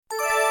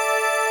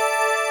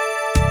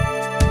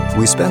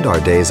We spend our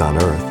days on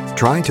earth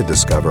trying to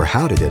discover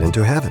how to get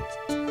into heaven.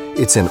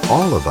 It's in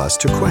all of us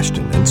to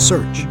question and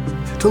search,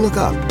 to look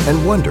up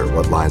and wonder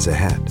what lies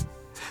ahead.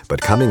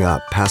 But coming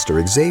up,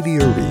 Pastor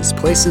Xavier Reese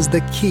places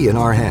the key in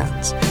our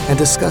hands and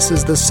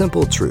discusses the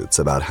simple truths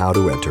about how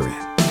to enter in.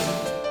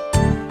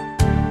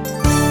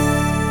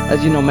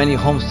 As you know, many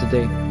homes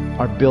today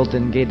are built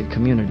in gated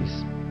communities.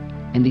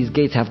 And these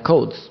gates have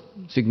codes,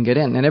 so you can get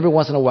in. And every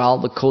once in a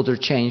while, the codes are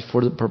changed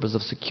for the purpose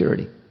of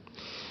security.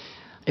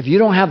 If you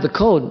don't have the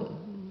code,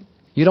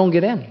 you don't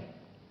get in.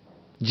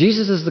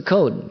 Jesus is the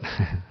code.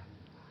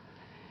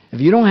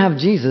 If you don't have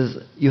Jesus,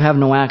 you have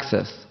no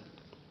access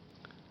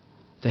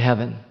to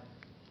heaven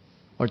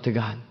or to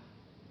God.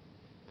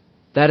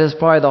 That is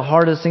probably the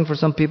hardest thing for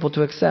some people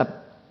to accept.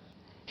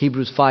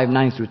 Hebrews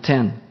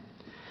 5:9-10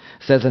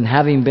 says, "And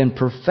having been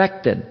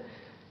perfected,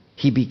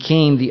 He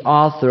became the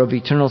author of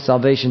eternal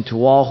salvation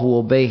to all who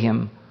obey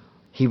Him."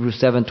 Hebrews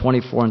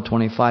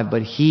 7:24-25.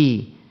 "But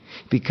He,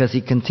 because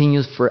He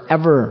continues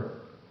forever,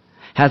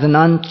 has an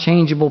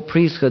unchangeable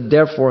priesthood.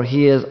 Therefore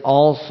He is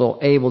also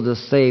able to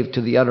save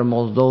to the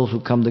uttermost those who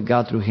come to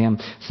God through Him,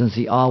 since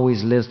He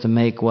always lives to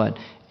make" what?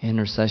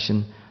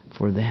 Intercession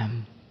for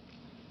them.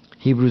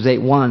 Hebrews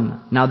 8:1.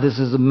 Now this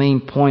is the main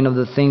point of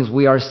the things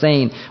we are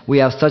saying. We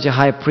have such a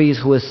high priest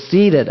who is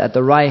seated at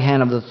the right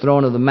hand of the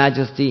throne of the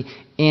majesty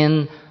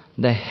in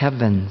the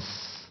heavens.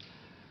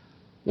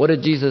 What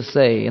did Jesus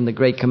say in the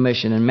Great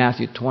Commission in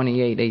Matthew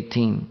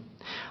 28:18?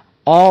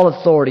 "All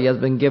authority has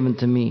been given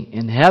to me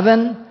in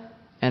heaven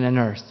and in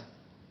earth."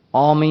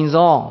 All means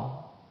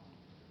all.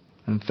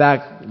 In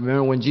fact,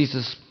 remember when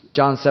Jesus,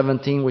 John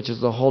 17, which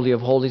is the Holy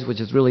of Holies, which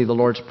is really the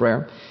Lord's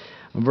Prayer,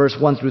 in verse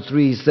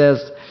 1-3, he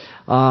says,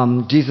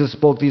 Jesus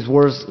spoke these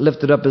words,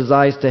 lifted up His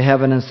eyes to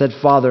heaven and said,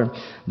 "Father,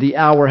 the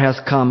hour has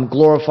come.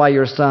 Glorify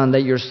Your Son,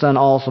 that Your Son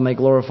also may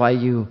glorify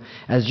You,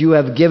 as You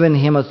have given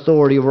Him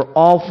authority over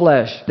all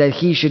flesh, that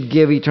He should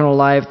give eternal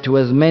life to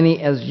as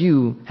many as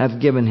You have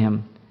given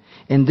Him.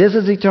 And this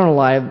is eternal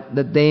life,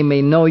 that they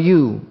may know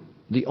You,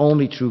 the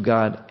only true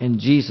God, and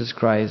Jesus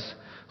Christ,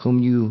 whom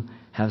You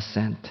have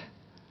sent."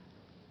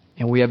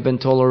 And we have been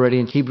told already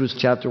in Hebrews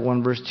chapter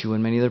 1, verse 2,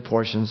 and many other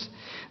portions,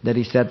 that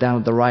He sat down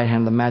at the right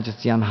hand of the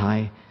majesty on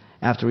high,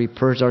 after He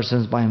purged our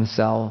sins by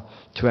Himself,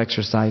 to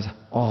exercise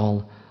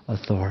all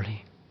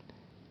authority.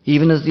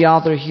 Even as the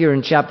author here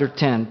in chapter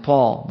 10,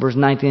 Paul, verse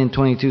 19 and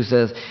 22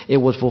 says,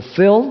 "It was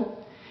fulfilled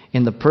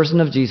in the person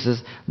of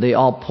Jesus. They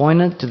all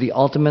pointed to the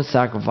ultimate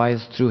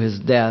sacrifice through His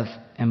death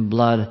and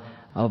blood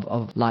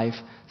of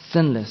life,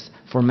 sinless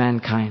for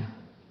mankind."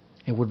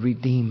 It would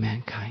redeem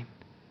mankind.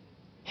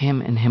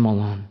 Him and Him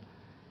alone.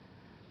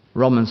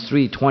 Romans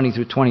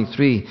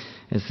 3:20-23,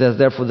 it says,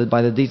 "Therefore that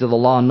by the deeds of the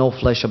law no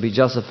flesh shall be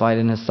justified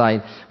in His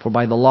sight, for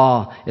by the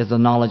law is the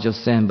knowledge of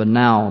sin. But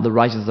now the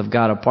righteousness of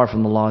God apart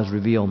from the law is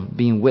revealed,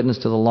 being witness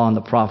to the law and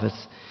the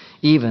prophets,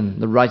 even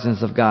the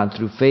righteousness of God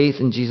through faith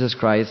in Jesus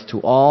Christ, to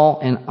all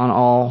and on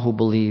all who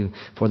believe.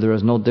 For there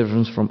is no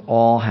difference, from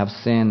all have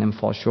sinned and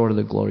fall short of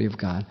the glory of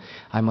God."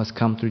 I must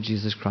come through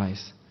Jesus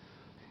Christ.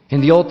 In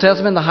the Old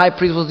Testament, the high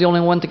priest was the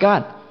only one to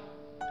God.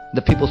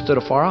 The people stood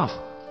afar off.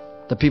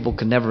 The people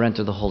could never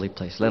enter the holy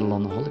place, let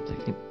alone the holy place.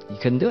 You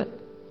couldn't do it.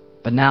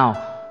 But now,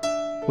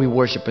 we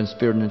worship in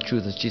spirit and in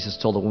truth, as Jesus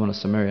told the woman of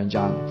Samaria in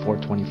John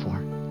 4:24.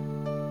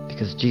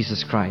 Because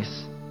Jesus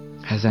Christ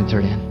has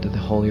entered into the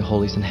Holy of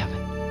Holies in heaven.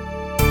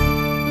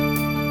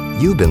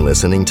 You've been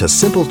listening to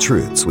Simple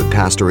Truths with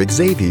Pastor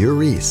Xavier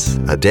Reese,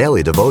 a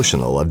daily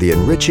devotional of the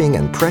enriching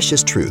and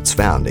precious truths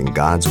found in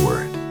God's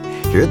Word.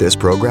 Hear this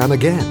program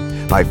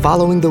again by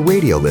following the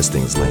radio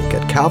listings link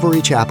at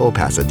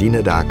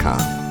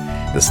CalvaryChapelPasadena.com.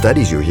 The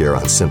studies you hear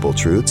on Simple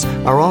Truths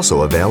are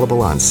also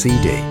available on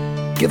CD.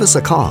 Give us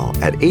a call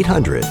at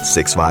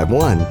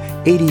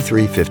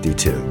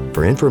 800-651-8352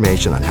 for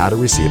information on how to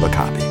receive a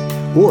copy.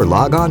 Or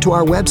log on to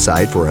our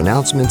website for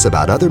announcements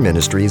about other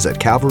ministries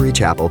at Calvary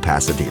Chapel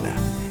Pasadena.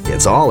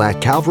 It's all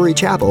at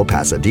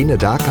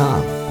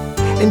CalvaryChapelPasadena.com.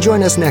 And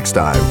join us next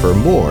time for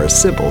more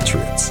Simple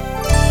Truths.